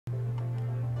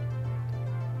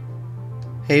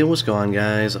Hey, what's going on,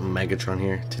 guys? Megatron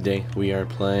here. Today we are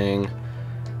playing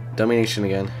Dummynation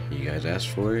again. You guys asked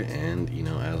for it, and you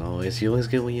know, as always, you always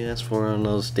get what you ask for on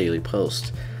those daily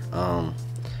posts.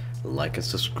 Like and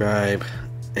subscribe,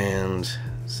 and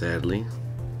sadly,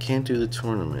 can't do the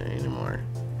tournament anymore.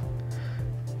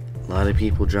 A lot of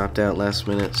people dropped out last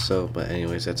minute, but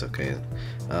anyways, that's okay.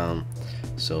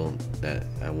 So that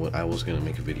I was gonna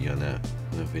make a video on that.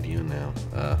 The video now.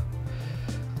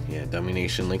 Yeah,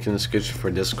 Dummynation, link in the description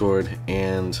for Discord,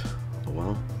 and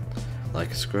well, like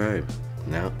and subscribe.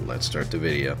 Now let's start the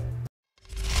video.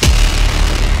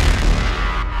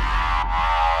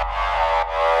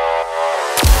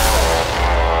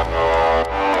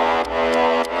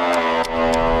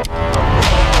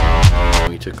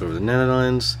 We took over the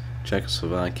Netherlands,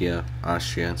 Czechoslovakia,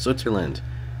 Austria, and Switzerland.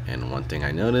 And one thing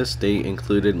I noticed, they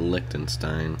included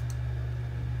Liechtenstein,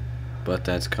 but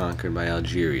that's conquered by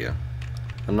Algeria.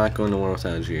 I'm not going to war with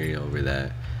Algeria over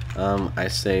that. I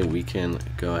say we can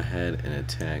go ahead and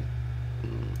attack.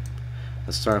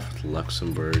 Let's start off with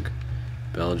Luxembourg.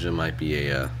 Belgium might be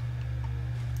a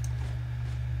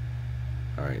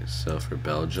alright, so for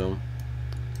Belgium,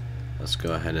 let's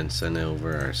go ahead and send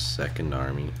over our second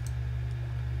army.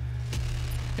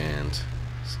 And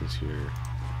since you're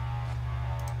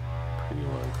pretty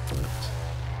well equipped,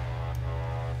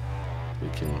 we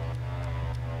can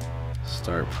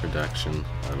start production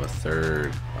of a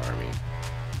third army.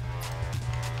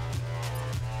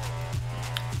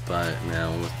 But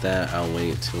now with that, I'll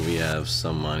wait till we have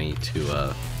some money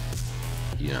to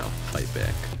you know, fight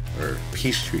back, or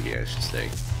peace treaty I should say.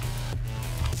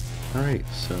 Alright,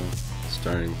 so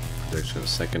starting production of a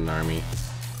second army.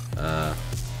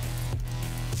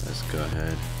 Let's go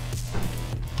ahead,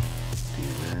 do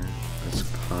that. Let's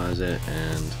pause it,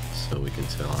 and so we can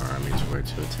tell our armies where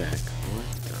to attack. What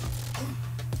the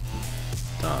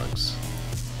dogs?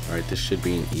 Alright, this should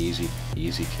be an easy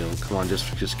kill. Come on,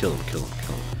 just kill him.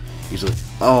 Easily.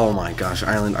 Oh my gosh,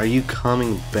 Ireland, are you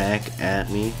coming back at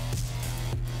me?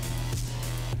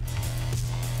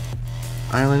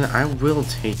 Ireland, I will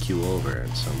take you over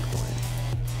at some point.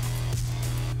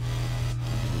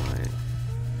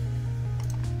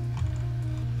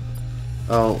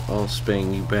 Oh,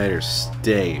 Spain, you better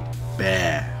stay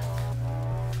back.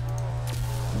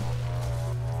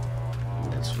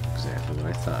 That's exactly what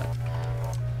I thought.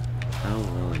 How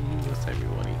well are you with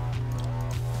everybody?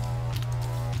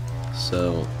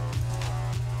 So,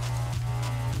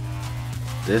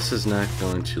 this is not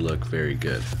going to look very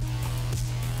good.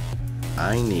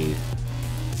 I need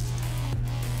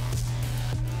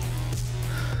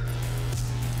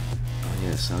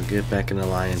yes, I'll get back in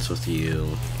alliance with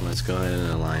you. Let's go ahead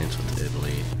and alliance with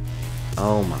Italy.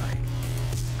 Oh my.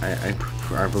 I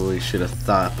probably should have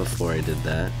thought before I did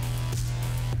that.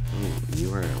 Ooh,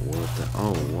 you are at war with that.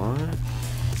 Oh, what?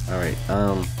 Alright,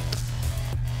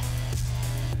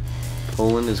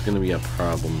 Poland is going to be a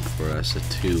problem for us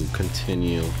to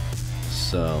continue.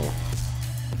 So,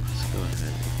 let's go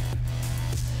ahead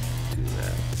and do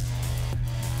that.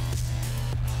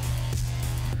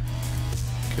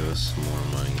 Give us some more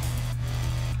money.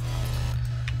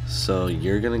 So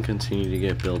you're gonna continue to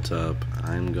get built up.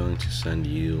 I'm going to send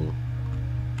you.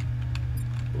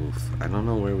 Oof, I don't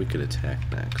know where we could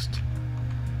attack next.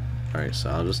 Alright, so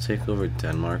I'll just take over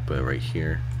Denmark, but right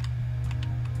here.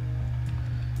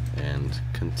 And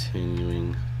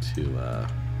continuing to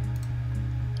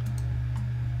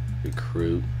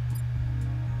recruit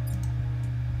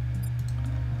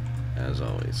as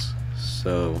always.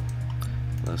 So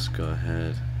let's go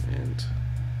ahead and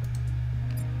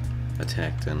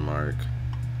attack Denmark.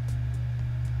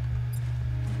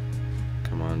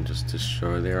 Come on, just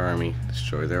destroy their army.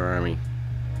 Destroy their army.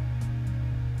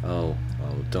 Oh,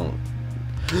 don't.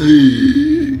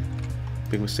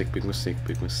 Big mistake.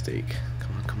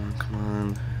 Come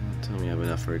on. Don't tell me I have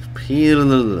enough for it.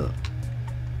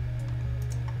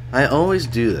 I always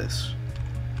do this.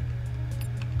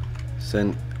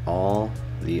 Send all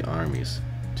the armies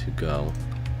to go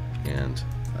and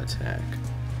attack.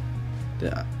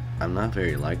 I'm not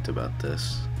very liked about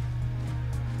this.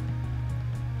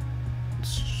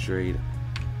 Straight.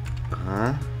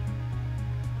 Huh?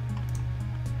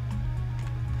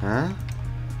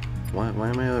 Why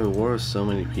am I at war with so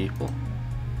many people?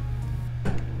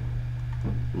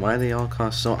 Why they all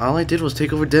cost so? All I did was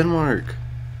take over Denmark.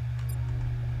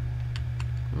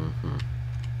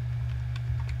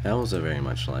 That was a very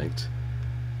much liked.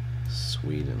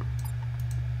 Sweden.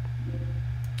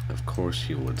 Of course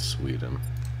you would, Sweden.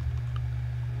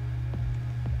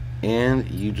 And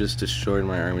you just destroyed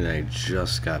my army that I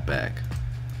just got back.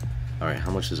 Alright,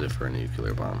 how much is it for a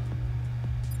nuclear bomb?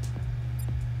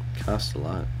 Costs a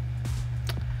lot.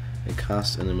 It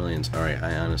costs in the millions. Alright,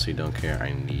 I honestly don't care.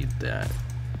 I need that.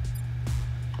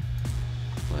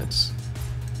 Let's...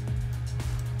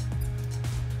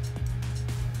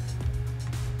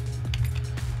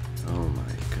 Oh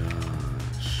my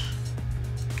gosh.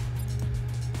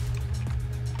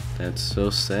 That's so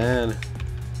sad.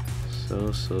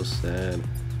 So sad.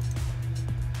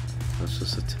 Let's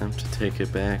just attempt to take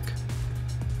it back.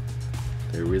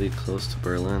 They're really close to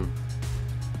Berlin.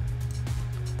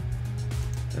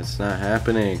 That's not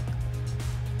happening.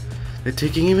 They're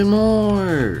taking even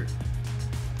more.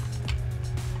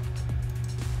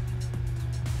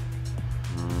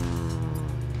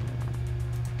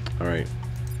 Alright.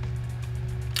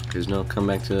 There's no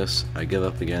comeback to this. I give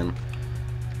up again.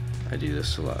 I do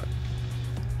this a lot.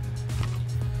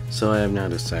 So I have now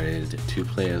decided to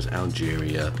play as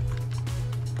Algeria.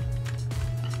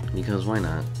 Because why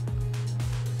not?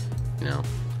 You know,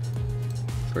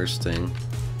 first thing,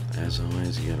 as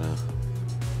always, you gotta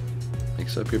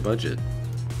mix up your budget.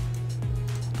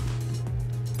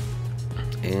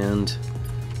 And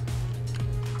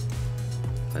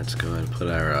let's go ahead and put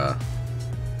our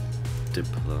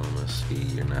diplomacy.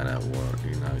 You're not at war.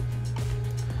 You're not.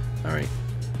 Alright.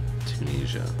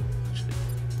 Tunisia.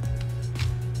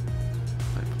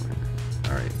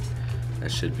 Alright.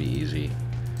 That should be easy.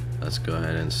 Let's go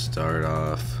ahead and start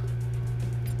off.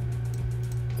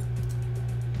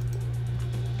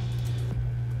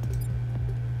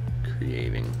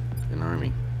 Creating an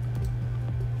army.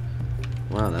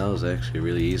 Wow, that was actually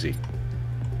really easy.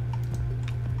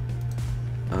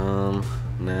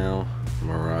 Now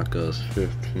Morocco's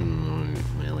 15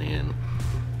 million.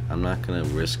 I'm not gonna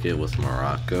risk it with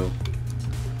Morocco,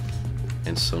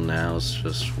 and so now it's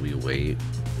just we wait.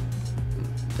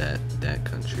 That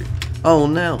country. Oh,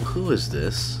 now who is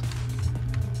this?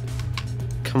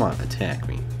 Come on, attack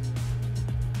me.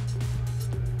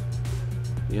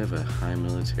 You have a high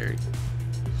military.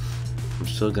 I'm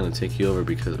still gonna take you over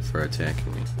for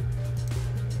attacking me.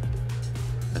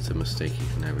 That's a mistake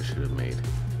you never should have made.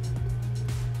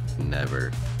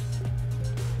 Never.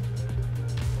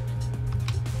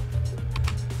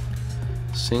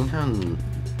 Seeing how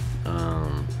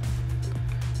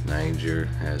Niger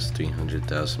has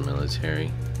 300,000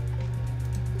 military,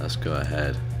 let's go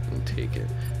ahead and take it.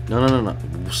 No,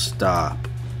 stop.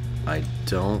 I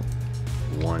don't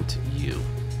want you.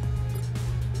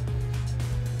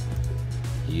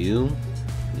 You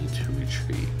need to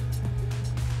retreat.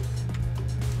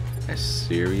 I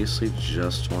seriously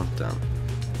just want them.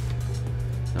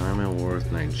 Now I'm at war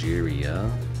with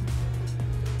Nigeria.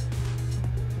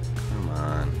 Come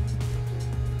on.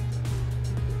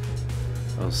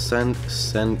 Oh,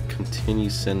 continue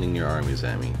sending your armies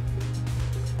at me.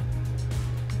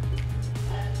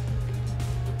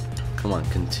 Come on,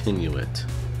 continue it.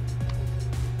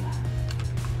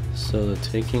 So the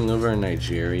taking over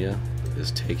Nigeria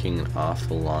is taking an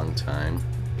awful long time.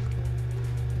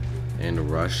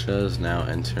 And Russia is now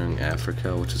entering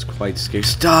Africa, which is quite scary.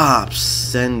 Stop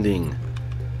sending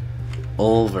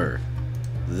over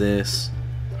this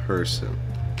person.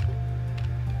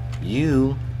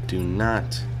 You do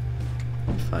not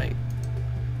fight.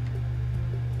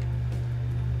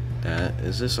 That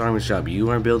is this army's job. You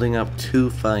are building up to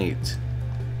fight.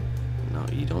 No,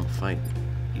 you don't fight.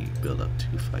 You build up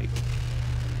to fight.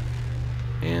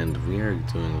 And we are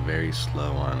doing very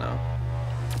slow on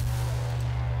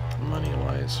money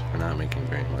wise. We're not making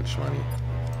very much money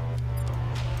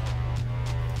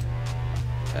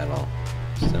at all.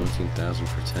 17,000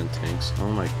 for 10 tanks.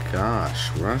 Oh my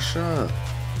gosh, Russia,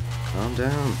 calm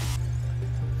down.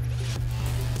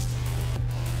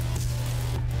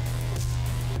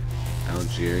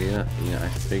 Algeria, yeah, I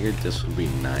figured this would be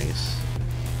nice.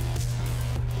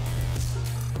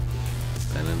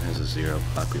 Benin has a 0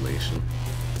 population.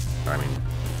 I mean,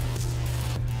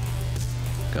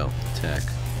 go, attack.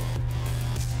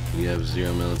 You have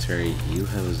 0 military, you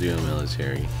have a 0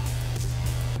 military.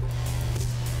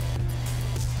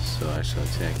 So I shall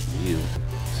attack you.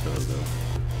 So go.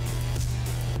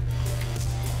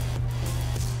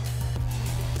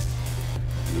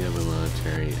 You have a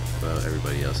military, well,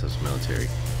 everybody else has military.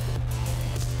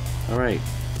 Alright,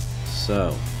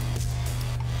 so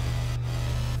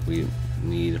we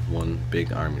need one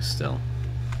big army still.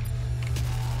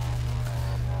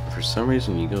 For some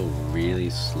reason you go really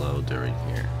slow during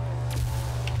here.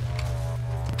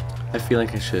 I feel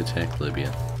like I should attack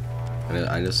Libya.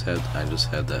 I just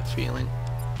had that feeling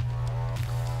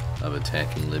of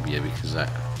attacking Libya because I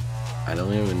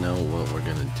don't even know what we're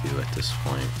gonna do at this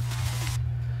point.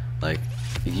 Like,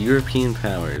 the European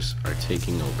powers are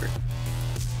taking over.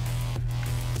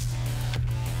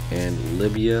 And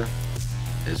Libya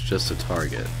is just a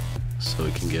target, so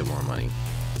we can get more money.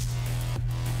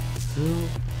 Who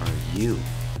are you?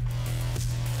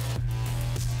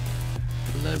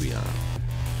 Lebanon.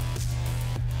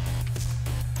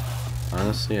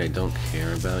 Honestly, I don't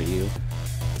care about you,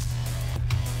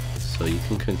 so you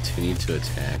can continue to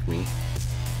attack me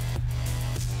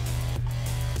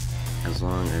as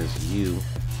long as you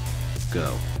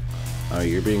go. Alright,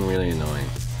 you're being really annoying.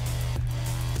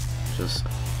 Just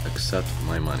accept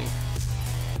my money.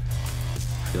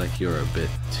 I feel like you're a bit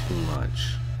too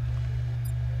much.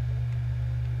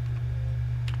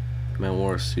 I'm at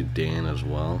war with Sudan as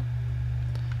well.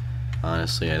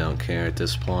 Honestly, I don't care at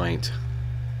this point.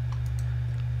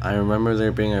 I remember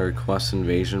there being a request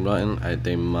invasion button.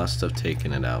 They must have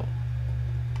taken it out.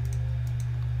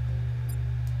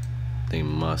 They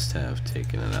must have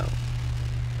taken it out.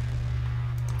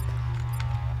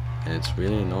 And it's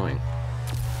really annoying.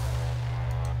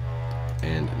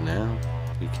 And now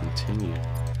we continue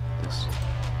this.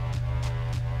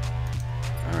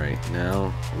 Alright,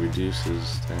 now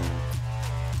reduces down.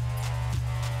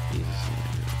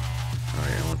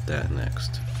 Alright, I want that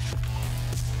next.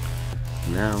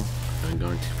 Now, I'm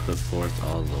going to put forth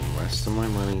all the rest of my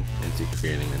money into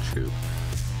creating a troop.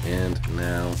 And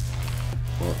now,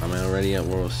 well, I'm already at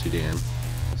war with Sudan,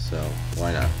 so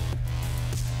why not?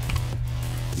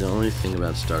 The only thing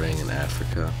about starting in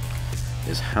Africa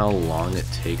is how long it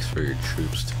takes for your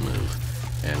troops to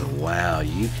move. And wow,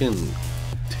 you can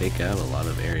take out a lot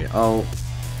of area. Oh,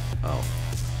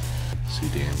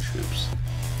 Sudan troops.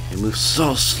 They move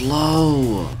so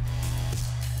slow.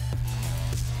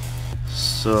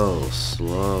 So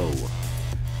slow.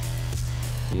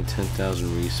 I need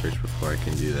 10,000 research before I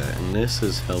can do that, and this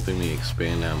is helping me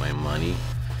expand out my money.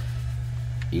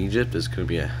 Egypt is going to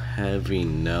be a heavy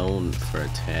known for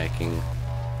attacking.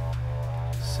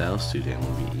 South Sudan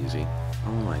will be easy.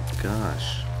 Oh my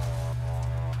gosh.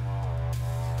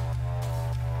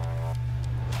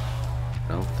 I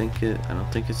don't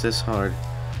think it's this hard.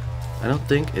 I don't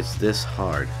think it's this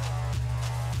hard.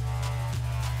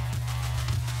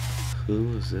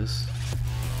 Who is this?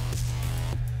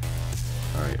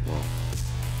 Alright, well,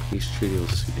 peace treaty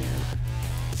with Sudan.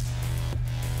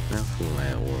 Now who am I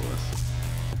at war with?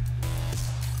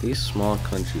 These small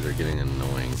countries are getting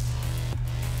annoying.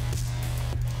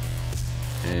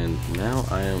 And now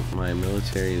my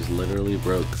military is literally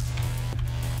broke.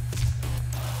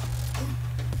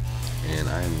 And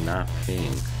I am not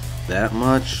paying that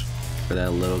much for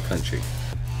that little country.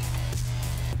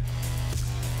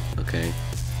 Okay.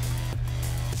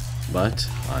 But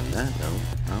on that note,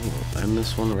 I will end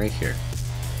this one right here.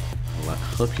 I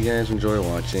hope you guys enjoy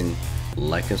watching.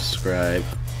 Like and subscribe.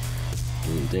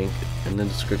 Link in the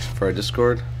description for our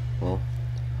Discord. Well,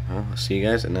 I'll see you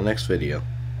guys in the next video.